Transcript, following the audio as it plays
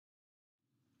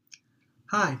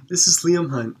Hi, this is Liam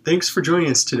Hunt. Thanks for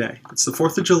joining us today. It's the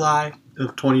 4th of July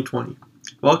of 2020.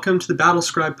 Welcome to the Battle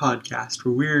Scribe podcast,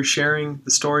 where we're sharing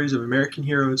the stories of American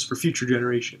heroes for future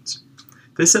generations.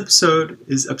 This episode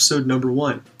is episode number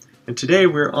 1, and today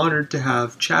we're honored to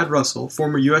have Chad Russell,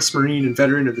 former U.S. Marine and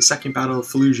veteran of the Second Battle of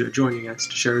Fallujah, joining us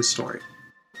to share his story.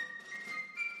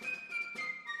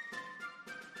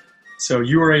 So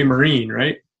you were a Marine,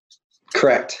 right?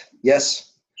 Correct. Yes.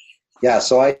 Yeah,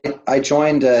 so I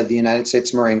joined the United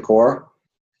States Marine Corps,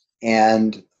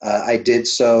 and I did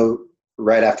so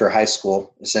right after high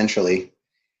school, essentially.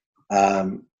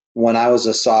 When I was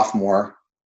a sophomore,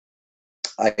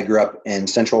 I grew up in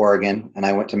Central Oregon, and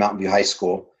I went to Mountain View High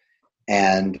School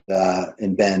and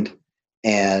in Bend,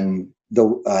 and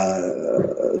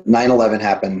the 9/11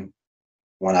 happened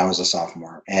when I was a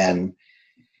sophomore, and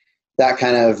that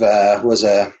kind of was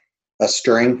a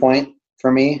stirring point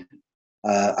for me.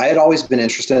 I had always been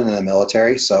interested in the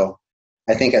military, so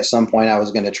I think at some point I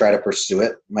was going to try to pursue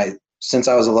it. Since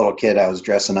I was a little kid, I was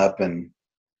dressing up in,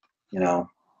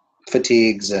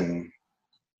 fatigues, and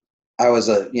I was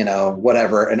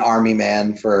an army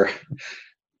man for,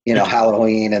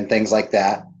 Halloween and things like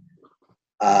that.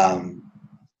 And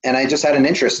I just had an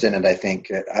interest in it, I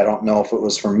think. I don't know if it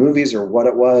was from movies or what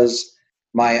it was.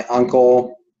 My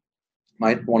uncle,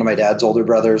 one of my dad's older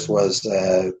brothers, was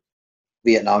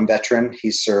Vietnam veteran.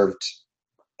 He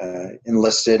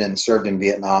enlisted and served in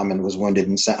Vietnam and was wounded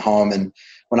and sent home. And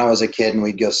when I was a kid and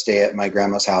we'd go stay at my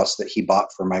grandma's house that he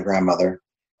bought for my grandmother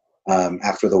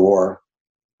after the war,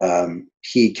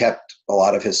 he kept a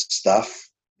lot of his stuff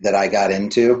that I got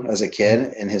into as a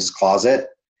kid in his closet.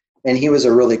 And he was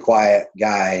a really quiet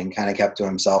guy and kind of kept to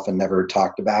himself and never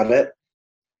talked about it.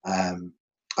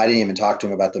 I didn't even talk to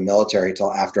him about the military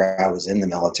till after I was in the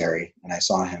military, and I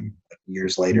saw him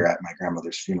years later at my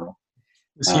grandmother's funeral,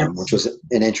 which was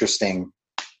an interesting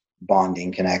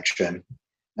bonding connection.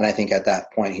 And I think at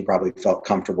that point he probably felt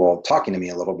comfortable talking to me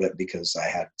a little bit because I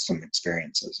had some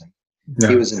experiences. And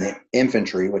He was in the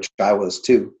infantry, which I was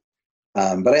too.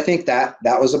 But I think that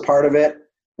was a part of it.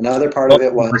 Another part of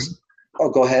it was,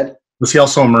 go ahead. Was he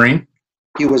also a Marine?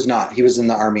 He was not. He was in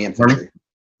the Army infantry.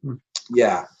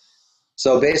 Yeah.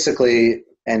 So basically,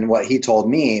 and what he told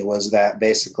me was that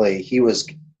basically he was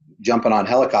jumping on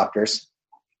helicopters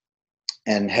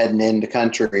and heading into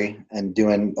country and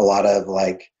doing a lot of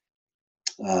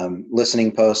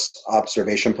listening posts,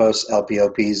 observation posts,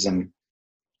 LPOPs, and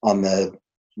on the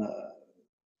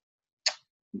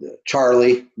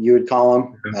Charlie, you would call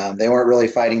them. They weren't really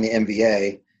fighting the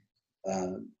MVA.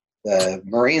 The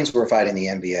Marines were fighting the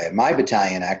MVA. My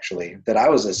battalion, actually, that I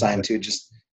was assigned to just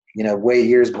way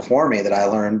years before me, that I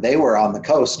learned they were on the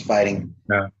coast fighting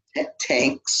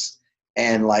tanks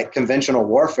and conventional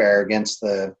warfare against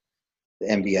the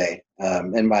MVA.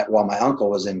 While my uncle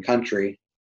was in country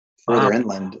further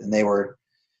inland, and they were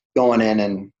going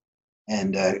in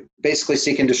and basically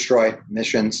seek and destroy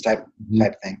missions type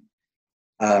thing.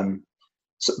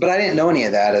 But I didn't know any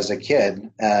of that as a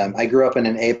kid. I grew up in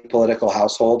an apolitical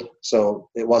household, so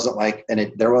it wasn't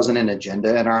there wasn't an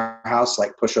agenda in our house,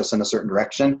 push us in a certain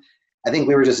direction. I think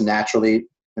we were just naturally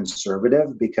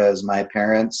conservative because my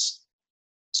parents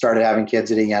started having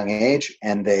kids at a young age,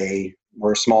 and they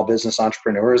were small business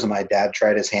entrepreneurs, and my dad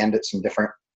tried his hand at some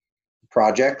different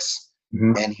projects,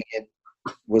 and he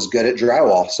was good at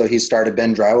drywall. So he started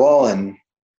Bend Drywall and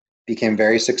became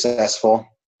very successful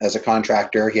as a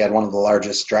contractor. He had one of the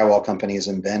largest drywall companies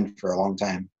in Bend for a long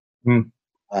time.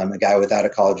 A guy without a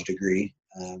college degree.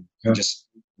 He just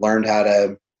learned how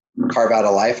to carve out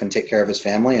a life and take care of his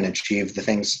family and achieve the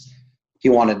things he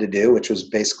wanted to do, which was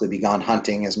basically be gone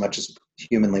hunting as much as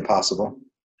humanly possible.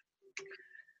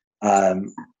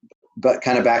 But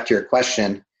kind of back to your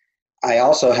question, I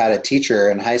also had a teacher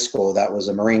in high school that was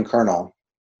a Marine colonel,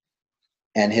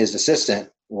 and his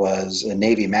assistant was a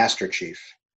Navy Master Chief.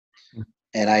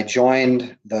 And I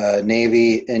joined the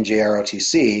Navy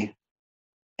NJROTC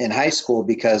in high school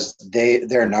because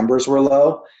their numbers were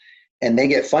low, and they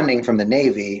get funding from the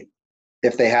Navy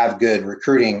if they have good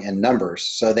recruiting and numbers.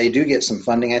 So they do get some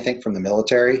funding, I think, from the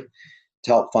military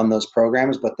to help fund those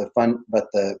programs, but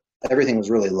everything was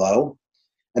really low.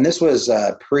 And this was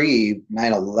pre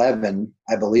 9/11,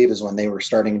 I believe, is when they were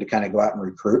starting to kind of go out and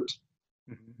recruit.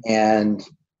 And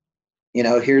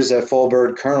here's a full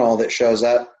bird colonel that shows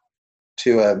up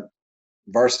to a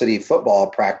varsity football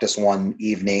practice one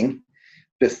evening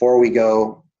before we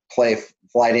go play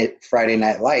Friday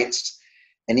Night Lights.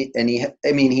 And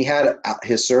he had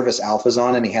his service alphas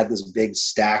on, and he had this big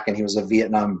stack, and he was a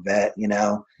Vietnam vet,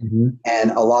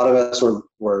 and a lot of us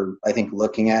were, I think,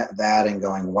 looking at that and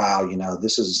going, wow,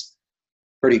 this is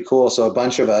pretty cool. So a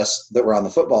bunch of us that were on the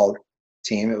football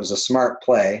team. It was a smart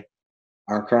play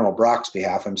on Colonel Brock's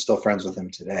behalf. I'm still friends with him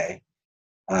today.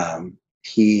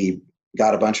 He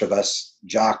got a bunch of us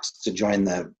jocks to join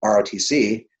the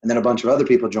ROTC, and then a bunch of other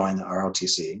people joined the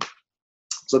ROTC.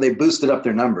 So they boosted up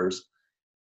their numbers.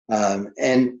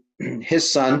 And his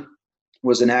son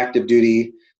was an active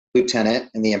duty lieutenant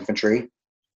in the infantry,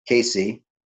 Casey.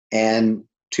 And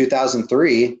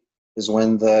 2003 is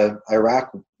when the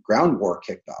Iraq ground war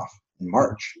kicked off in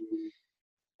March.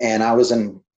 And I was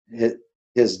in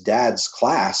his dad's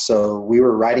class. So we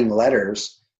were writing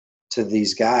letters to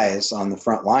these guys on the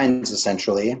front lines,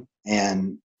 essentially.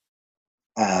 And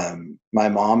my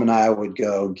mom and I would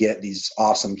go get these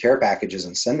awesome care packages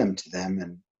and send them to them.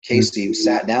 And Casey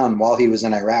sat down while he was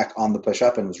in Iraq on the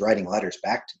push-up and was writing letters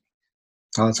back to me.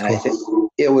 Oh, that's and cool. I think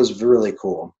it was really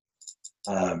cool.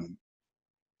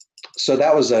 So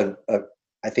that was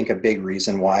I think a big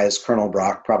reason why is Colonel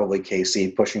Brock, probably Casey,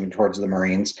 pushing towards the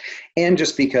Marines. And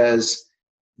just because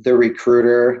the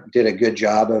recruiter did a good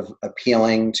job of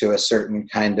appealing to a certain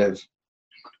kind of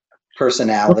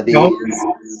personality.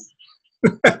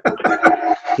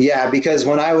 Yeah, because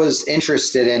when I was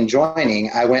interested in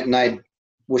joining, I went and I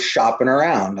was shopping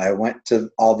around. I went to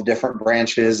all the different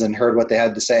branches and heard what they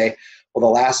had to say. Well,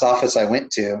 the last office I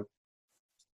went to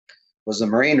was a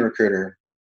Marine recruiter,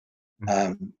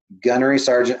 Gunnery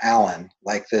Sergeant Allen,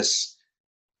 like this,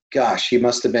 gosh, he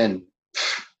must have been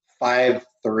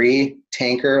 5'3"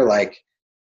 tanker, like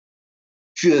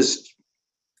just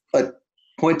a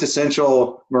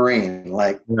quintessential Marine.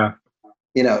 Like, Yeah.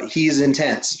 you know, he's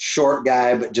intense, short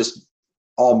guy, but just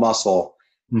all muscle.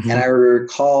 Mm-hmm. And I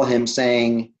recall him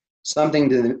saying something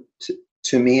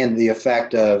to me in the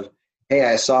effect of, hey,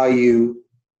 I saw you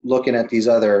looking at these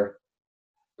other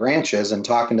branches and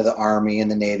talking to the Army and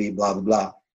the Navy, blah, blah,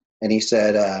 blah. And he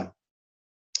said,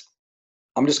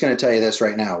 I'm just going to tell you this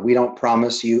right now. We don't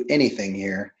promise you anything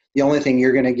here. The only thing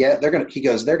you're going to get, they're going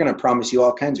to promise you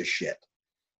all kinds of shit.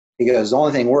 He goes, the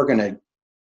only thing we're going to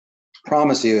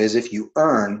promise you is if you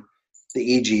earn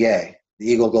the EGA,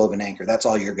 the Eagle, Globe, and Anchor, that's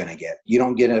all you're going to get. You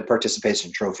don't get a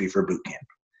participation trophy for boot camp.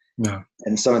 Yeah.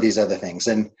 And some of these other things.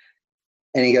 And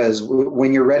he goes,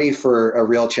 when you're ready for a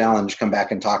real challenge, come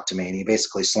back and talk to me. And he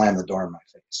basically slammed the door in my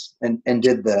face and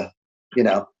did the, you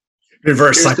know,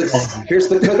 reverse here's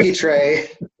the cookie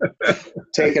tray,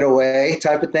 take it away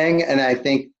type of thing. And I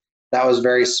think that was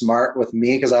very smart with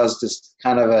me because I was just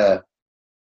kind of a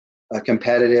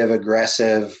competitive,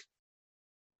 aggressive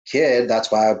kid. That's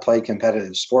why I played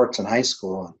competitive sports in high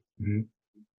school. Mm-hmm.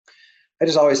 I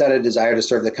just always had a desire to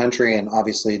serve the country, and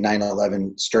obviously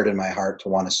 9/11 stirred in my heart to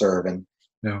want to serve. And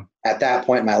at that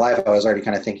point in my life, I was already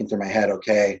kind of thinking through my head,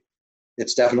 okay,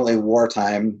 it's definitely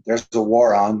wartime. There's a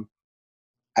war on.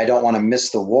 I don't want to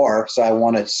miss the war, so I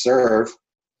want to serve.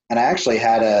 And I actually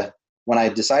when I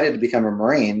decided to become a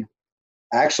Marine,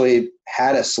 I actually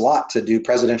had a slot to do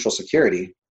presidential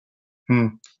security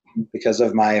because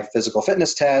of my physical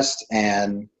fitness test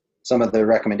and some of the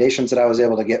recommendations that I was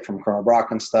able to get from Colonel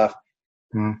Brock and stuff.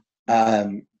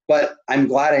 But I'm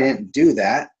glad I didn't do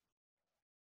that.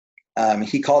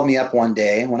 He called me up one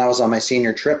day when I was on my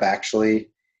senior trip, actually,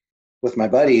 with my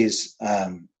buddies,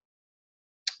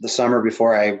 the summer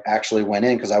before I actually went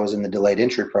in, because I was in the delayed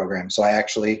entry program. So I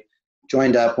actually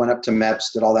joined up, went up to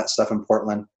MEPS, did all that stuff in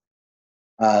Portland,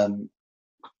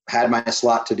 had my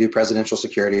slot to do presidential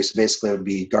security. So basically it would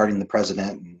be guarding the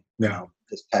president and you know,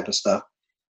 this type of stuff.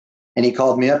 And he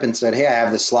called me up and said, hey, I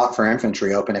have this slot for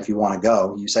infantry open if you want to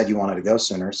go. You said you wanted to go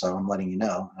sooner, so I'm letting you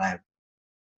know. And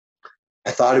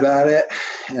I thought about it,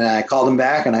 and I called him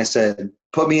back, and I said,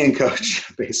 put me in,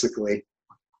 coach, basically.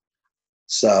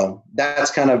 So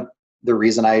that's kind of the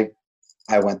reason I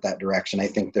went that direction. I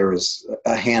think there was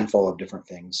a handful of different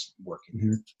things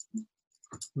working.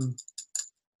 Mm-hmm.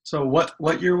 So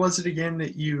what year was it again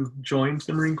that you joined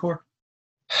the Marine Corps?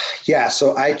 Yeah,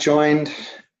 so I joined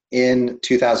in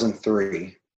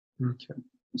 2003. Okay.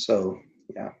 So,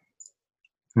 yeah.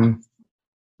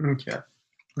 Okay.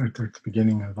 Right at the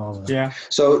beginning of all that. Yeah.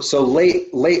 So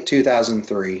late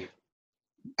 2003,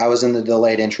 I was in the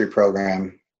delayed entry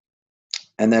program,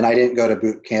 and then I didn't go to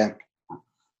boot camp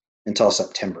until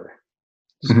September.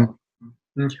 So.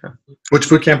 Okay. Which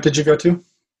boot camp did you go to?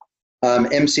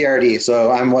 MCRD.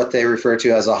 So I'm what they refer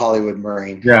to as a Hollywood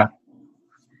Marine. Yeah.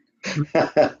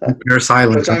 Parris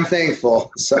Island. Which I'm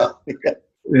thankful. So.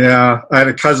 Yeah, I had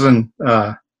a cousin.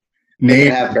 They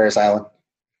can have Parris Island.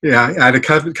 Yeah, I had a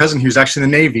cousin who was actually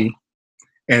in the Navy,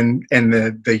 and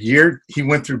the year he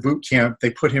went through boot camp,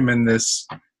 they put him in this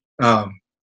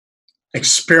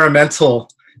experimental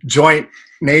joint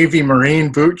Navy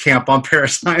Marine boot camp on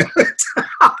Parris Island.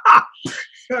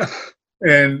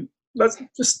 And let's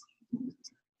just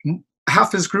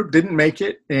half his group didn't make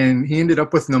it, and he ended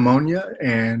up with pneumonia,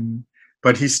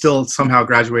 but he still somehow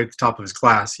graduated at the top of his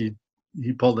class. He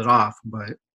pulled it off,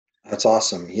 but That's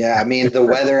awesome. Yeah, I mean, the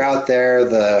weather out there,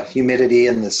 the humidity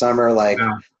in the summer, like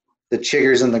yeah. the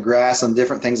chiggers in the grass and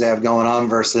different things they have going on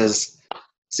versus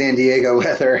San Diego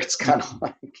weather, it's kind of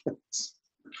like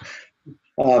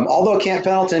although Camp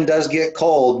Pendleton does get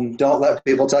cold, don't let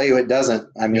people tell you it doesn't.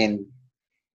 I mean,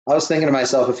 I was thinking to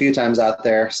myself a few times out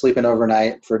there, sleeping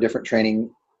overnight for different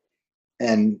training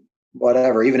and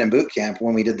whatever, even in boot camp,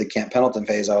 when we did the Camp Pendleton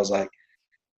phase, I was like,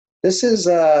 this is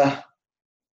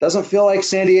doesn't feel like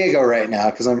San Diego right now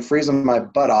because I'm freezing my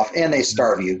butt off, and they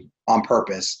starve you on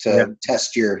purpose to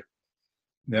test your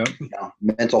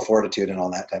mental fortitude and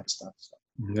all that type of stuff. So.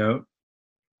 No.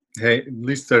 Hey, at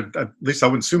least I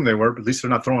wouldn't assume they were, but at least they're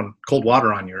not throwing cold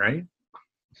water on you, right?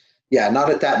 Yeah,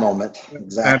 not at that moment.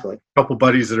 Exactly. A couple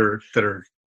buddies that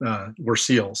were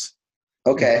SEALs.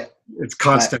 Okay. It's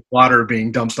constant water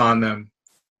being dumped on them,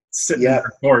 sitting in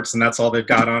their shorts, and that's all they've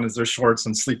got on is their shorts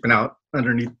and sleeping out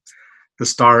underneath the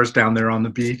stars down there on the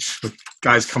beach with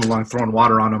guys coming along throwing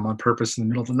water on them on purpose in the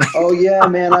middle of the night. Oh yeah,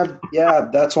 man.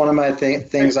 That's one of my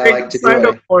things I like to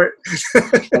do.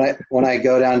 When I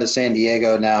go down to San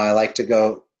Diego now, I like to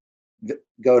go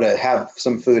to have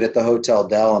some food at the Hotel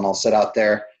Del, and I'll sit out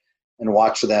there and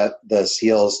watch the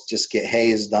SEALs just get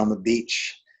hazed on the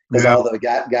beach because all the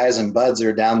guys and buds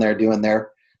are down there doing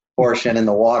their portion in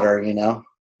the water, you know?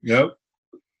 Yep.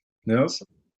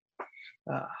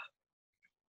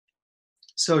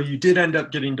 So you did end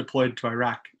up getting deployed to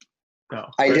Iraq, though.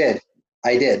 I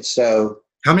did. So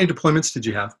how many deployments did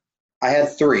you have? I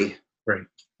had 3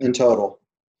 in total.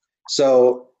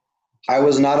 So I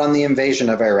was not on the invasion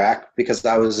of Iraq because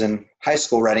I was in high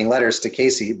school writing letters to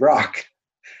Casey Brock,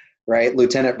 right?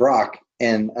 Lieutenant Brock.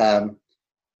 And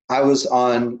I was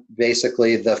on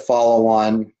basically the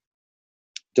follow-on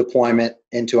deployment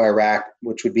into Iraq,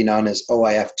 which would be known as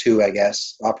OIF 2, I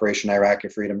guess, Operation Iraqi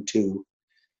Freedom 2.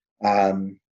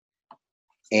 And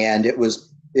it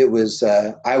was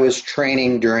I was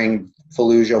training during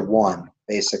Fallujah 1,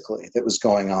 basically, that was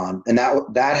going on. And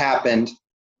that happened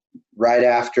right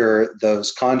after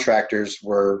those contractors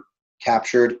were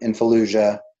captured in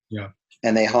Fallujah. Yeah.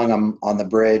 And they hung them on the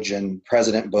bridge, and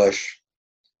President Bush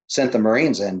sent the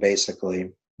Marines in,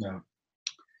 basically. Yeah.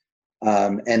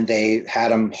 And they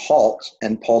had them halt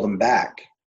and pulled them back.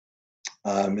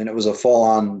 And it was a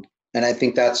full-on, and I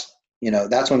think that's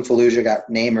when Fallujah got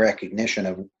name recognition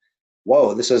of,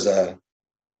 whoa, this is a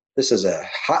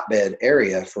hotbed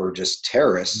area for just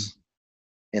terrorists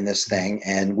in this thing.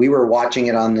 And we were watching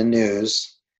it on the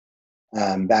news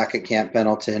back at Camp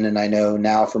Pendleton. And I know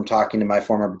now from talking to my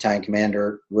former battalion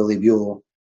commander, Willie Buell,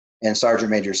 and Sergeant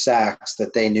Major Sachs,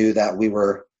 that they knew that we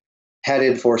were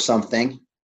headed for something,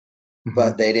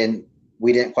 but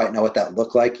we didn't quite know what that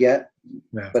looked like yet.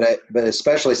 Yeah. But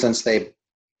especially since they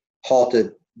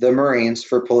halted the Marines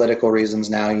for political reasons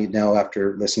now,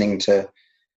 after listening to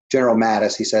General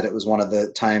Mattis, he said it was one of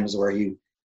the times where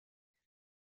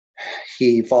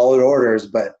he followed orders,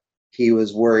 but he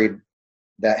was worried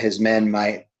that his men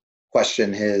might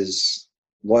question his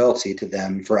loyalty to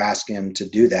them for asking him to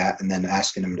do that and then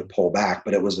asking him to pull back.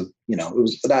 But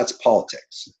that's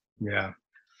politics. Yeah.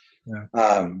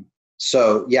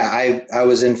 So yeah, I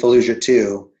was in Fallujah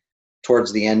 2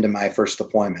 towards the end of my first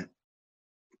deployment.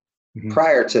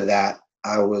 Prior to that,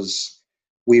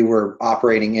 we were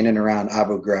operating in and around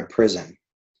Abu Ghraib prison,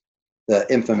 the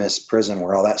infamous prison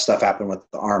where all that stuff happened with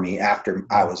the Army after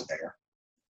I was there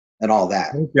and all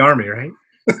that. The Army, right?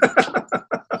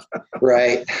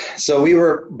 Right. So we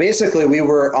were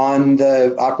on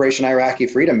the Operation Iraqi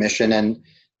Freedom mission, and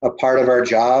a part of our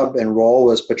job and role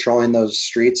was patrolling those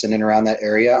streets in and around that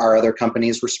area. Our other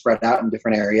companies were spread out in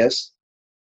different areas.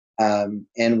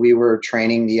 And we were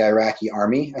training the Iraqi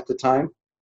army at the time.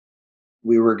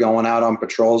 We were going out on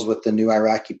patrols with the new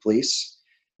Iraqi police.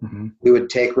 We would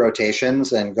take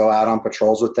rotations and go out on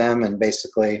patrols with them. And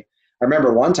basically, I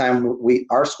remember one time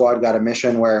our squad got a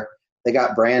mission where they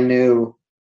got brand new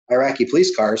Iraqi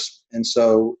police cars. And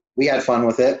so we had fun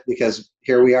with it because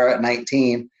here we are at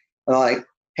 19. And they're like,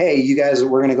 hey, you guys,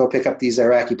 we're going to go pick up these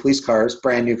Iraqi police cars,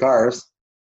 brand new cars,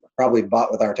 probably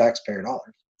bought with our taxpayer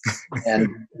dollars. And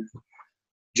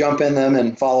jump in them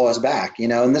and follow us back,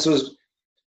 and this was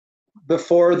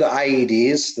before the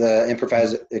IEDs, the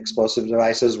improvised explosive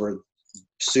devices, were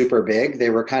super big.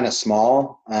 They were kind of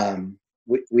small.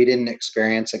 We didn't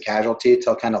experience a casualty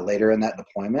till kind of later in that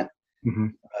deployment.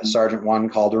 Sergeant Juan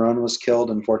Calderon was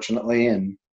killed, unfortunately,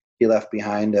 and he left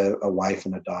behind a wife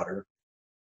and a daughter.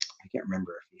 I can't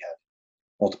remember if he had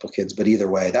multiple kids, but either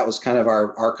way, that was kind of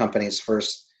our company's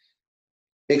first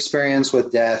experience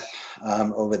with death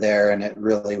over there, and it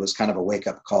really was kind of a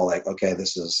wake-up call, like, okay,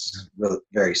 this is really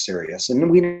very serious. And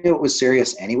we knew it was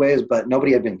serious anyways, but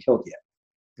nobody had been killed yet.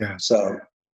 Yeah. So,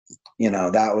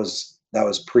 that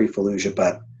was pre-Fallujah,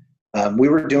 but we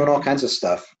were doing all kinds of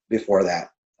stuff before that.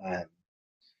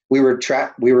 We were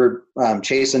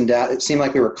chasing down, it seemed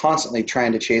like we were constantly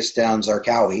trying to chase down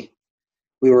Zarqawi.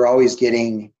 We were always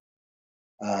getting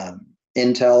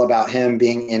intel about him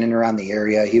being in and around the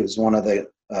area. He was one of the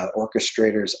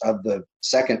orchestrators of the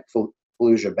second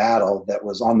Fallujah battle that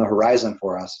was on the horizon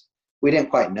for us. We didn't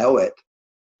quite know it.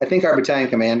 I think our battalion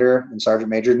commander and sergeant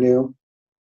major knew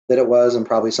that it was, and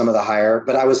probably some of the higher,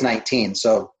 but I was 19.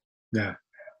 So yeah,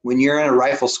 when you're in a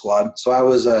rifle squad, so I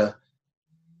was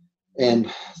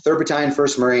in 3rd Battalion,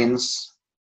 1st Marines,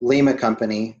 Lima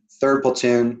Company, 3rd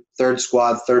Platoon, 3rd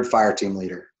Squad, 3rd Fire Team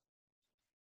Leader.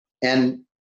 And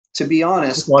to be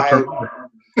honest,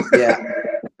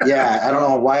 yeah, I don't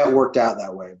know why it worked out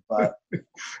that way, but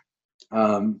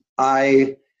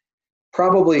I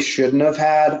probably shouldn't have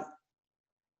had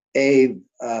a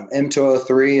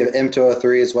M203.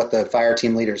 M203 is what the fire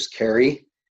team leaders carry.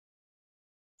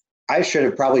 I should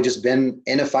have probably just been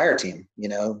in a fire team,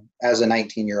 as a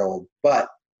 19-year-old. But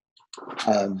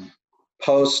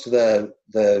post the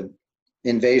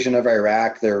invasion of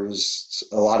Iraq, there was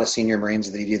a lot of senior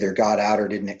Marines that either got out or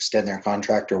didn't extend their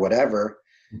contract or whatever.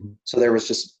 Mm-hmm. So there was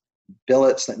just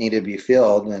billets that needed to be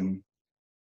filled, and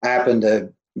I happened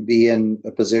to be in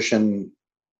a position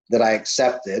that I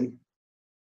accepted.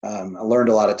 I learned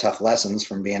a lot of tough lessons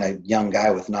from being a young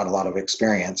guy with not a lot of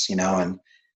experience, and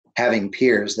having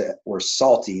peers that were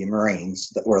salty Marines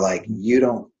that were like, you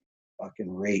don't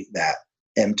fucking rate that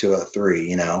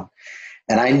M203,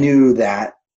 and I knew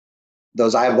that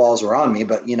those eyeballs were on me.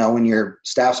 But, when your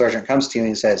staff sergeant comes to you and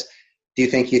he says, do you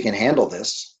think you can handle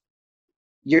this?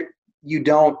 You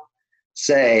don't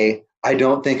say, I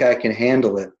don't think I can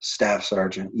handle it, staff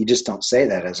sergeant. You just don't say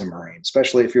that as a Marine,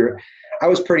 especially if I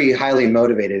was pretty highly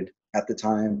motivated at the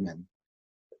time, and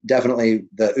definitely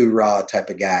the oorah type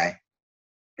of guy.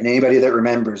 And anybody that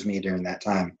remembers me during that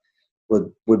time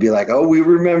would be like, oh, we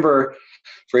remember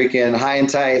freaking high and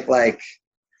tight, like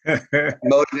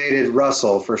motivated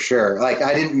Russell for sure. Like,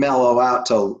 I didn't mellow out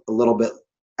till a little bit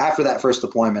after that first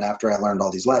deployment, after I learned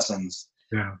all these lessons.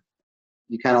 Yeah.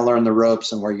 You kind of learn the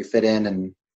ropes and where you fit in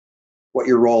and what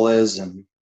your role is, and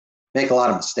make a lot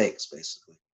of mistakes,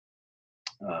 basically.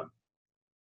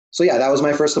 So yeah, that was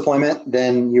my first deployment.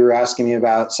 Then you were asking me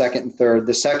about second and third.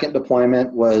 The second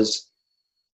deployment was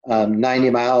 90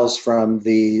 miles from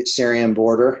the Syrian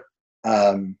border,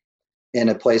 in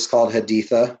a place called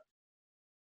Haditha.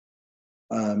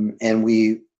 And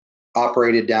we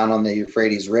operated down on the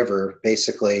Euphrates River,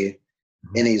 basically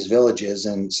in these villages.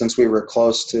 And since we were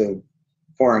close to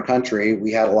foreign country,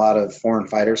 we had a lot of foreign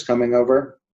fighters coming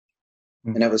over.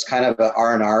 And it was kind of an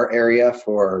R&R area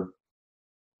for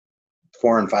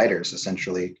foreign fighters,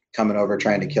 essentially, coming over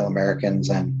trying to kill Americans.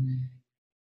 And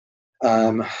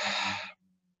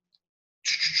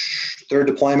third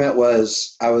deployment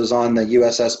was, I was on the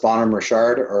USS Bonham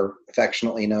Richard, or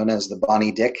affectionately known as the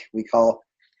Bonnie Dick, we call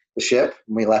the ship.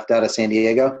 And we left out of San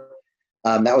Diego.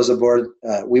 That was aboard.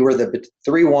 We were the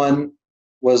 3-1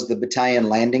 was the battalion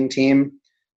landing team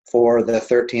for the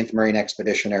 13th Marine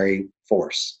Expeditionary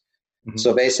Force. Mm-hmm.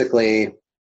 So basically,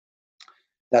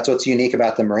 that's what's unique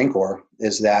about the Marine Corps,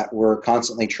 is that we're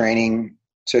constantly training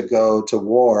to go to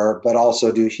war, but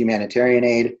also do humanitarian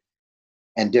aid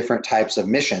and different types of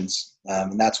missions.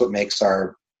 And that's what makes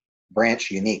our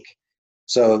branch unique.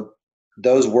 So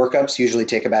those workups usually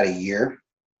take about a year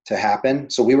to happen.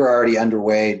 So we were already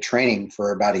underway training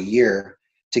for about a year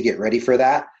to get ready for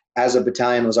that, as a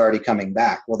battalion was already coming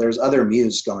back. Well, there's other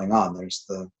MUs going on. There's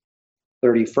the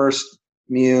 31st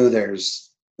MU, there's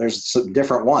some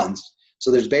different ones. So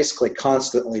there's basically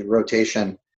constantly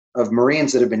rotation of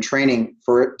Marines that have been training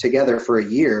together for a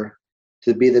year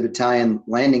to be the battalion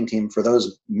landing team for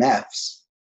those MEFs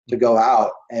to go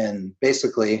out and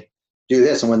basically do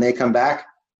this. And when they come back,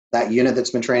 that unit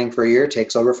that's been training for a year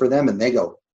takes over for them and they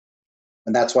go.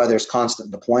 And that's why there's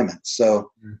constant deployments.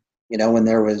 So, when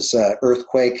there was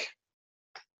earthquake,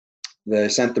 they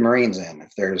sent the Marines in.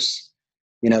 If there's,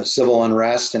 civil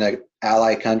unrest in an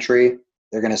ally country,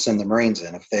 they're going to send the Marines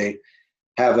in. If they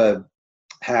have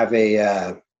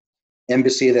a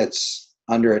embassy that's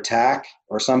under attack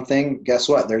or something, guess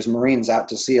what? There's Marines out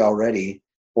to sea already,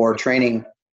 or training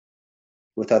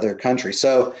with other countries.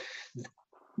 So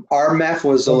our MEF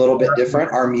was a little bit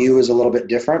different. Our MU was a little bit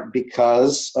different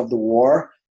because of the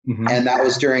war. Mm-hmm. And that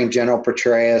was during General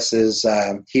Petraeus's,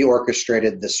 he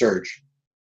orchestrated the surge.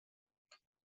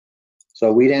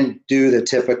 So we didn't do the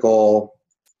typical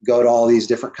go to all these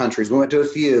different countries. We went to a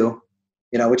few,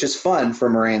 which is fun for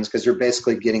Marines because you're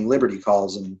basically getting liberty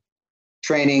calls and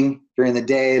training during the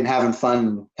day and having fun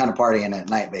and kind of partying at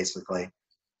night, basically,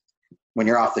 when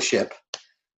you're off the ship.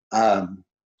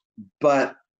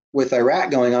 But with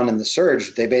Iraq going on in the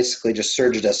surge, they basically just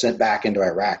surged us back into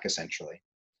Iraq, essentially.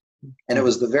 And it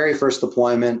was the very first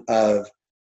deployment of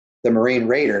the Marine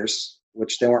Raiders,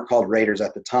 which they weren't called Raiders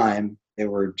at the time. They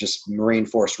were just Marine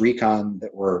Force Recon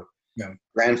that were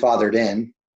grandfathered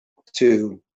in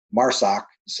to MARSOC,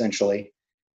 essentially.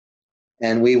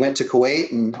 And we went to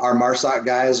Kuwait, and our MARSOC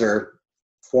guys are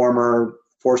former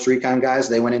Force Recon guys.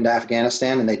 They went into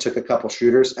Afghanistan, and they took a couple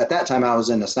shooters. At that time, I was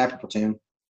in a sniper platoon.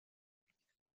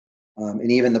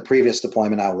 And even the previous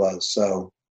deployment I was.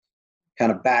 So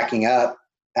kind of backing up,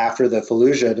 after the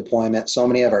Fallujah deployment, so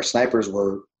many of our snipers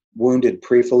were wounded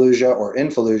pre-Fallujah or in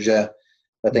Fallujah,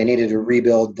 but they needed to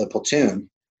rebuild the platoon.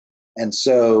 And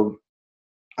so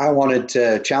I wanted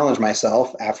to challenge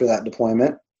myself after that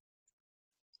deployment.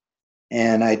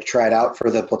 And I tried out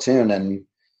for the platoon, and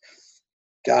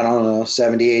I don't know,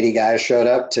 70, 80 guys showed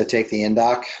up to take the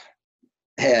indoc,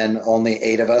 and only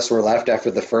 8 of us were left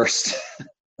after the first.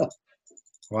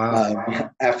 Wow.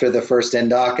 After the first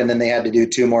indoc, and then they had to do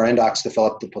 2 more indocs to fill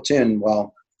up the platoon.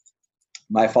 Well,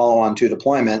 my follow-on 2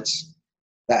 deployments,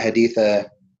 that Haditha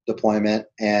deployment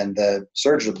and the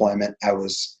surge deployment, I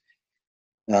was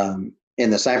in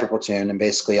the sniper platoon and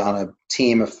basically on a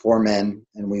team of 4 men,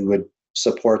 and we would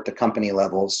support the company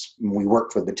levels. We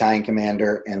worked for the battalion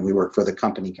commander, and we worked for the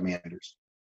company commanders.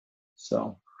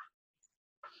 So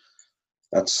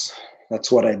that's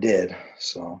what I did.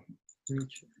 So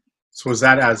was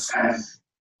that as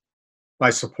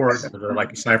by support,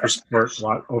 like a sniper support,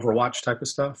 Overwatch type of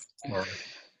stuff? Or?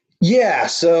 Yeah,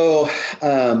 so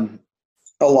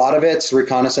a lot of it's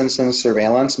reconnaissance and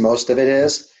surveillance. Most of it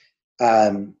is.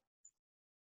 A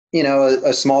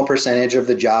small percentage of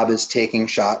the job is taking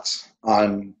shots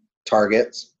on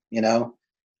targets.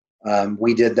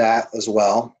 We did that as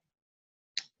well.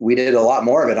 We did a lot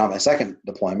more of it on my second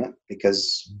deployment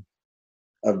because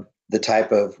of the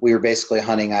type of, we were basically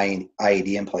hunting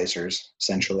IED emplacers,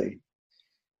 essentially.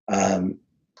 In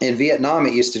Vietnam,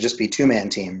 it used to just be 2-man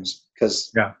teams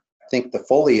because I think the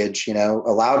foliage,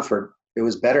 allowed for, it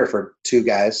was better for 2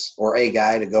 guys or a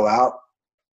guy to go out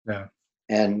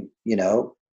and,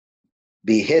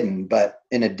 be hidden. But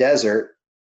in a desert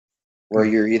where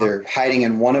you're either hiding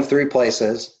in one of 3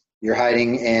 places, you're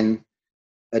hiding in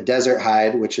a desert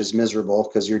hide, which is miserable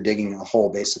because you're digging a hole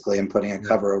basically and putting a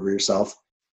cover over yourself.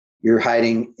 You're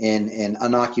hiding in an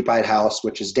unoccupied house,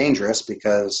 which is dangerous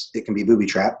because it can be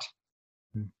booby-trapped.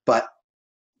 But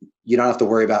you don't have to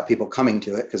worry about people coming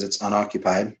to it because it's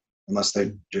unoccupied unless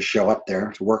they just show up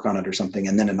there to work on it or something.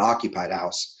 And then an occupied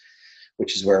house,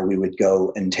 which is where we would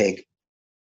go and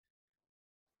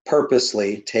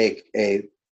purposely take a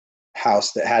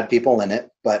house that had people in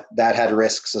it, but that had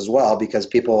risks as well because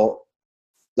people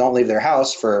don't leave their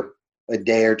house for a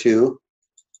day or 2,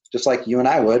 just like you and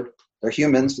I would. They're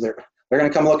humans. They're going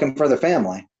to come looking for their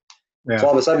family. Yeah. So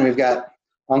all of a sudden we've got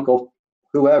Uncle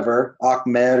whoever,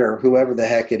 Ahmed or whoever the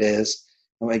heck it is,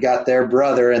 and we got their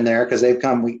brother in there because they've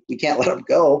come. We can't let them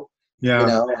go.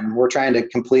 Yeah. And we're trying to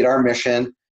complete our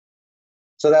mission.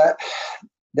 So that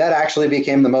actually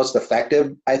became the most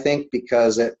effective, I think,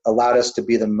 because it allowed us to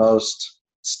be the most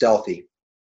stealthy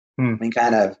and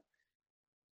kind of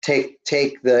take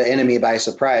the enemy by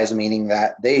surprise, meaning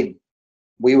that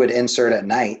we would insert at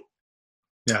night.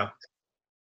 Yeah.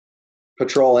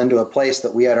 Patrol into a place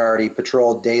that we had already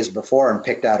patrolled days before and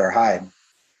picked out our hide.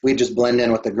 We'd just blend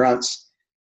in with the grunts,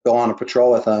 go on a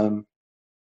patrol with them,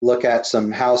 look at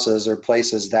some houses or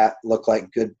places that look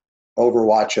like good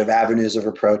overwatch of avenues of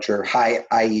approach or high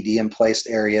IED in placed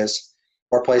areas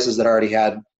or places that already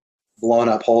had blown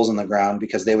up holes in the ground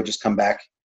because they would just come back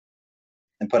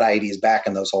and put IEDs back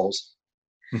in those holes.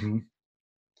 Mm-hmm.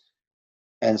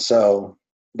 And so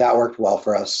that worked well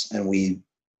for us, and we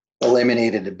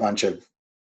eliminated a bunch of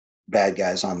bad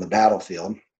guys on the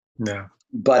battlefield. Yeah.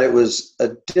 But it was a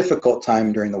difficult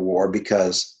time during the war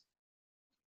because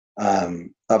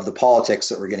of the politics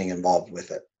that were getting involved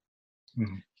with it.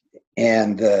 Mm-hmm.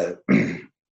 And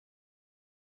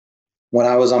when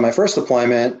I was on my first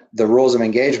deployment, the rules of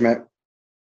engagement,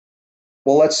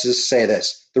 well, let's just say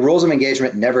this. The rules of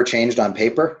engagement never changed on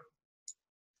paper.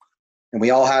 And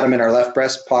we all had them in our left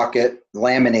breast pocket,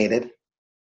 laminated.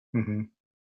 Mm-hmm.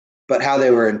 But how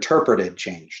they were interpreted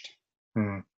changed.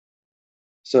 Mm-hmm.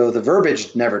 So the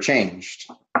verbiage never changed,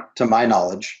 to my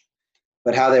knowledge.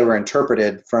 But how they were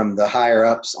interpreted from the higher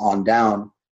ups on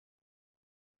down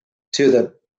to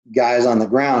the guys on the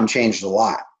ground changed a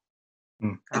lot.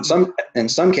 Mm. In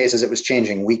some cases, it was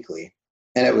changing weekly,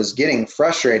 and it was getting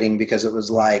frustrating because it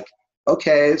was like,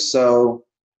 okay, so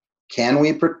can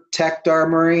we protect our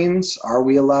Marines? Are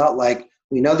we allowed? Like,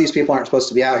 we know these people aren't supposed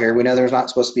to be out here. We know they're not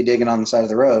supposed to be digging on the side of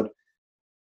the road.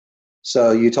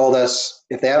 So you told us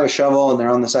if they have a shovel and they're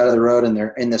on the side of the road and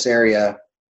they're in this area,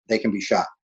 they can be shot.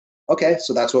 Okay,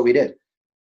 so that's what we did.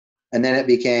 And then it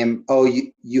became, oh,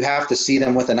 you have to see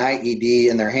them with an IED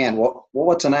in their hand. Well,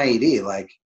 what's an IED? Like,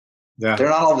 Yeah. they're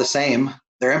not all the same.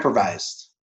 They're improvised.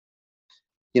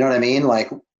 You know what I mean?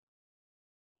 Like,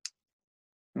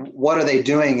 what are they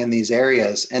doing in these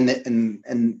areas? And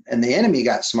the enemy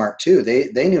got smart too.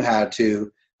 They knew how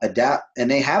to adapt, and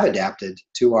they have adapted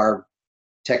to our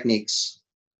techniques,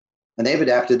 and they've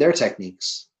adapted their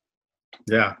techniques.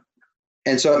 Yeah.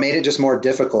 And so it made it just more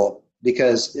difficult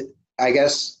because I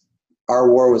guess our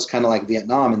war was kind of like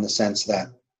Vietnam in the sense that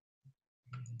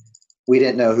we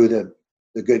didn't know who the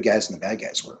good guys and the bad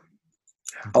guys were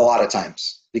a lot of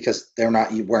times because they're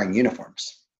not wearing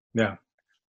uniforms. Yeah.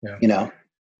 Yeah. You know?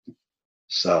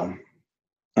 So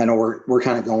I know we're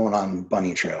kind of going on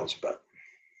bunny trails, but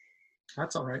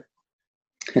That's all right.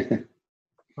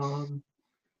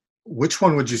 Which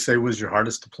one would you say was your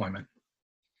hardest deployment?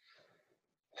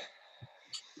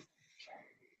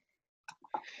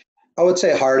 I would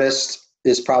say hardest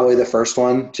is probably the first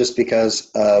one, just because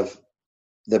of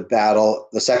the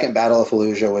second battle of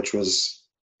Fallujah, which was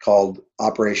called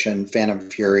Operation Phantom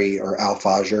Fury, or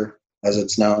Al-Fajr, as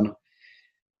it's known.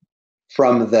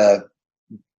 From the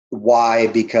why,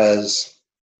 because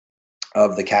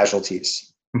of the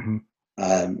casualties.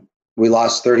 Mm-hmm. We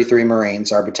lost 33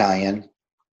 Marines, our battalion.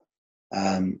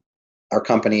 Our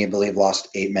company, I believe, lost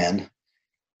 8 men.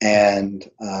 And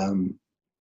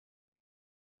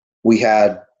we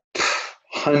had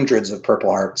hundreds of Purple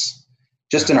Hearts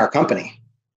just in our company.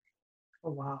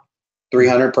 Oh, wow.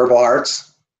 300 Purple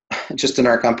Hearts just in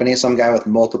our company. Some guy with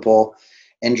multiple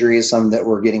injuries, some that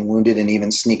were getting wounded and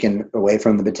even sneaking away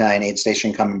from the battalion aid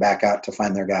station, coming back out to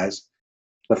find their guys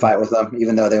to fight with them,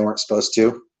 even though they weren't supposed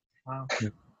to. Wow.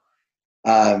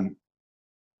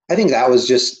 I think that was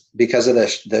just because of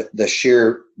the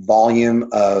sheer volume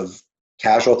of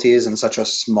casualties in such a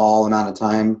small amount of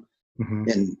time. Mm-hmm.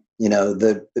 And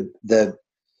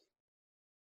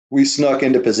we snuck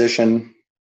into position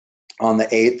on the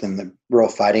 8th, and the real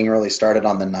fighting really started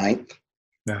on the 9th.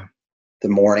 Yeah. The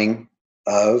morning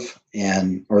of,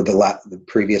 or the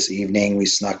previous evening, we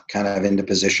snuck kind of into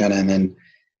position, and then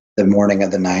the morning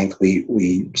of the 9th,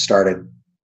 we started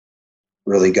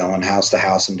really going house to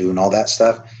house and doing all that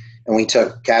stuff. And we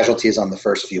took casualties on the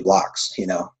first few blocks,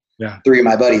 Yeah. 3 of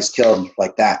my buddies killed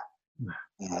like that.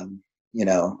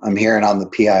 I'm hearing on the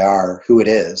PIR who it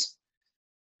is.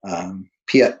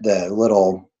 The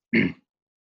little,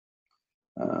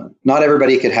 not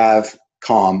everybody could have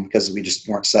comm because we just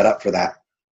weren't set up for that,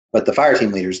 but the fire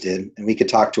team leaders did, and we could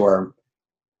talk to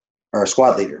our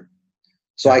squad leader.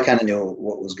 So I kind of knew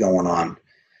what was going on.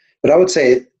 But I would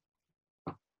say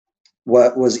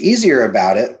what was easier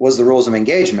about it was the rules of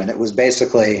engagement. It was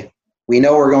basically, we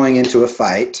know we're going into a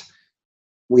fight.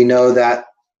 We know that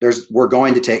we're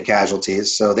going to take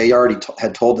casualties. So they already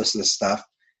had told us this stuff.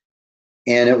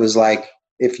 And it was like,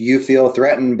 if you feel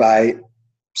threatened by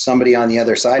somebody on the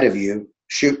other side of you,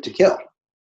 shoot to kill.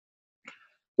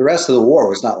 The rest of the war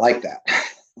was not like that.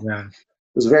 Yeah.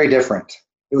 It was very different.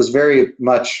 It was very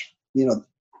much,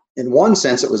 in one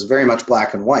sense, it was very much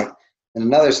black and white. In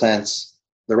another sense,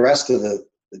 the rest of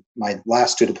my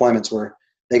last 2 deployments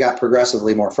they got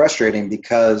progressively more frustrating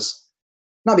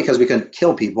not because we couldn't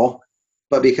kill people,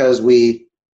 but because we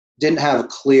didn't have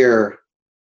clear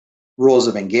rules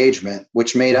of engagement,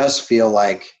 which made us feel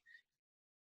like,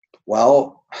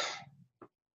 well,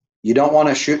 you don't want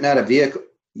us shooting at a vehicle.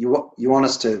 You want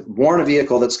us to warn a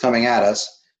vehicle that's coming at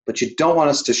us, but you don't want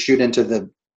us to shoot into the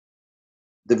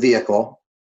vehicle,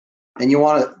 and you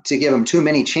want to give them too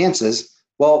many chances.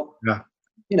 Well, yeah.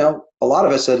 A lot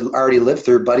of us had already lived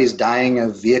through buddies dying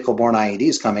of vehicle-borne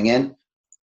IEDs coming in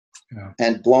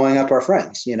and blowing up our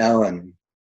friends, and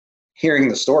hearing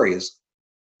the stories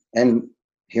and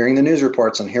hearing the news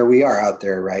reports, and here we are out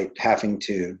there, right, having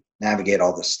to navigate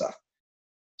all this stuff.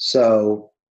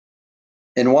 So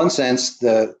in one sense,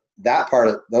 that part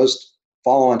of those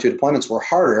follow-on 2 deployments were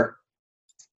harder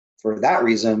for that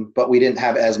reason, but we didn't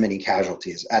have as many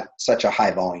casualties at such a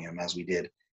high volume as we did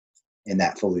in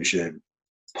that Fallujah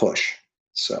push.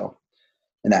 So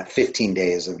in that 15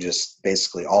 days of just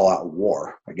basically all-out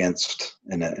war against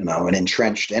an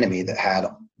entrenched enemy that had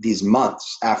these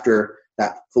months after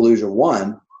that Fallujah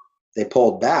won, they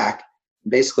pulled back.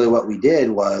 Basically what we did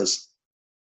was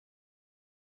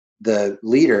the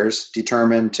leaders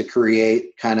determined to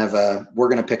create kind of we're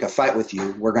going to pick a fight with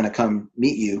you. We're going to come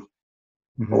meet you,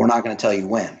 but we're not going to tell you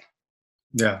when.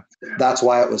 Yeah. That's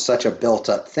why it was such a built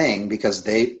up thing, because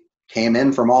they came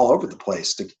in from all over the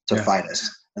place to fight us.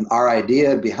 And our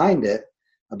idea behind it,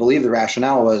 I believe the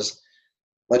rationale was,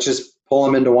 let's just pull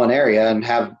them into one area and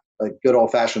have a good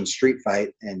old fashioned street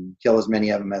fight and kill as many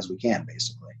of them as we can,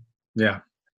 basically. Yeah.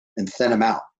 And thin them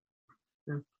out.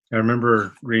 I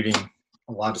remember reading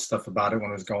a lot of stuff about it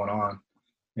when it was going on.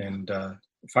 And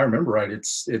if I remember right,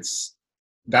 it's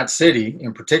that city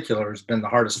in particular has been the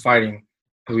hardest fighting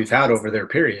that we've had over there,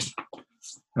 period.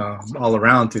 All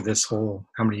around through this whole,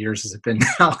 how many years has it been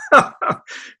now?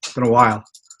 It's been a while.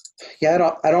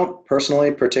 Yeah, I don't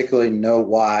personally particularly know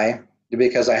why,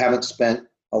 because I haven't spent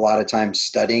a lot of time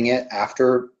studying it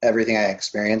after everything I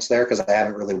experienced there, because I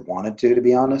haven't really wanted to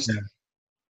be honest.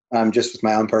 Yeah. Just with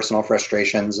my own personal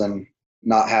frustrations and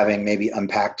not having maybe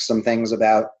unpacked some things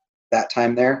about that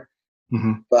time there.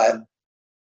 But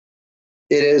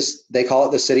they call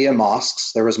it the city of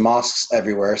mosques. There was mosques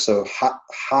everywhere, so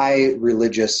high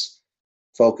religious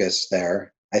focus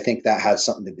there. I think that had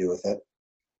something to do with it.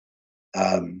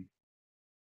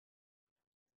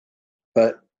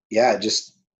 But yeah,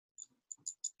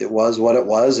 it was what it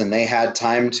was, and they had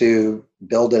time to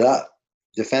build it up.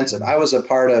 Defensive. I was a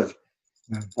part of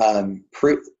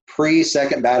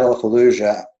pre-Second Battle of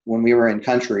Fallujah. When we were in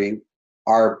country,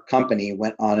 our company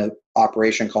went on an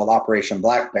operation called Operation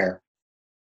Black Bear.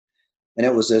 And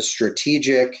it was a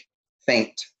strategic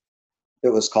feint, it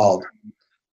was called.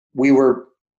 We were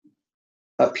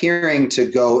appearing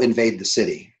to go invade the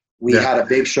city. We had a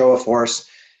big show of force,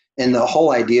 and the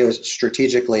whole idea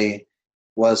strategically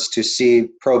was to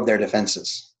probe their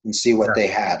defenses and see what they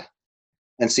had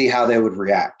and see how they would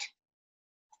react.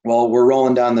 Well, we're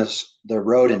rolling down the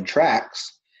road in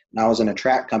tracks, and I was in a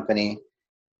track company,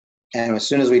 and as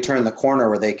soon as we turned the corner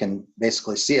where they can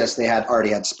basically see us, they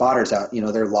already had spotters out.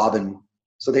 They're lobbing,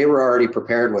 so they were already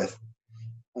prepared with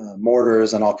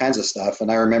mortars and all kinds of stuff.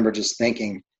 And I remember just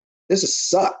thinking, this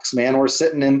sucks, man. We're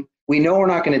sitting in. We know we're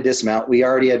not going to dismount. We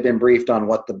already had been briefed on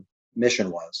what the mission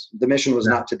was. The mission was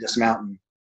not to dismount and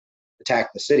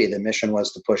attack the city. The mission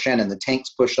was to push in, and the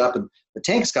tanks pushed up, and the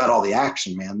tanks got all the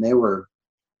action, man.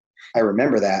 I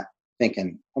remember that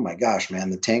thinking, oh my gosh, man,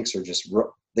 the tanks are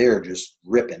they're just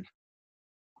ripping,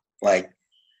 like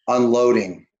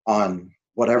unloading on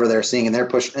whatever they're seeing, and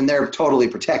they're totally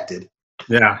protected.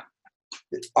 Yeah.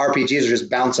 RPGs are just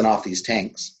bouncing off these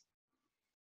tanks.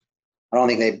 I don't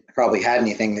think they probably had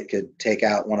anything that could take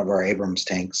out one of our Abrams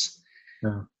tanks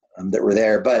that were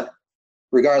there. But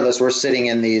regardless, we're sitting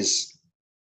in these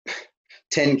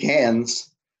tin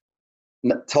cans,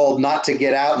 told not to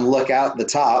get out and look out the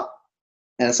top.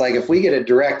 And it's like, if we get a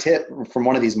direct hit from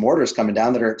one of these mortars coming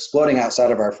down that are exploding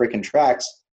outside of our freaking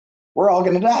tracks, we're all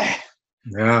going to die.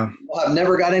 Yeah. Well, I've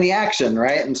never got any action,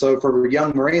 right? And so for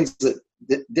young Marines that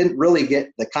didn't really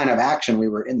get the kind of action we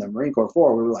were in the Marine Corps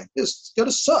for, we were like, this is going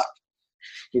to suck.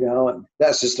 And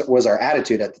that's just was our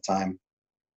attitude at the time.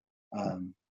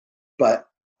 But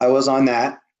I was on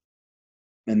that.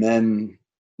 And then,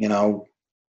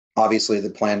 obviously the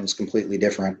plan was completely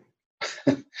different.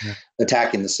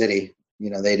 Attacking the city.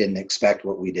 They didn't expect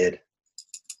what we did.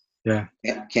 Yeah.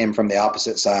 It came from the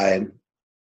opposite side,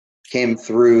 came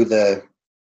through the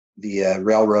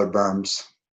railroad berms,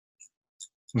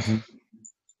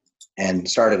 and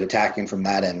started attacking from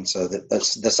that end. So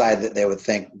that's the side that they would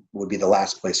think would be the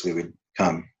last place we would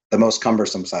come, the most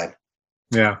cumbersome side.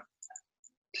 Yeah.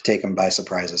 To take them by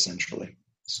surprise, essentially.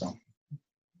 So.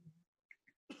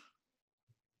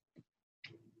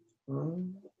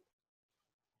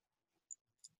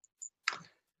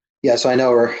 Yeah, so I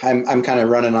know I'm kind of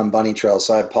running on bunny trails,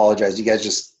 so I apologize. You guys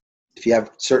just, if you have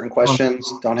certain questions,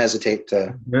 don't hesitate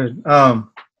to throw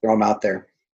them out there.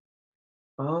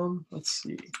 Let's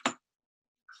see.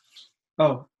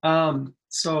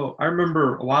 So I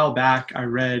remember a while back I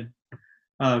read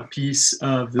a piece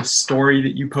of the story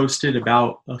that you posted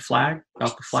about the flag.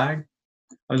 I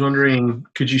was wondering,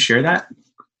 could you share that?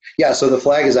 Yeah, so the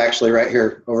flag is actually right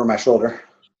here over my shoulder.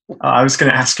 I was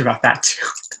going to ask about that too.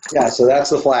 Yeah, so that's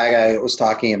the flag I was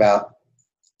talking about.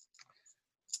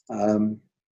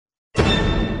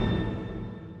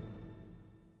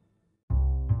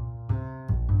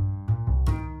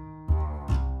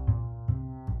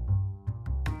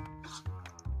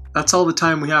 That's all the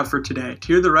time we have for today. To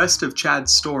hear the rest of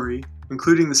Chad's story,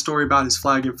 including the story about his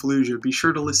flag in Fallujah, be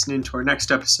sure to listen in to our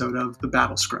next episode of The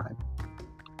Battle Scribe.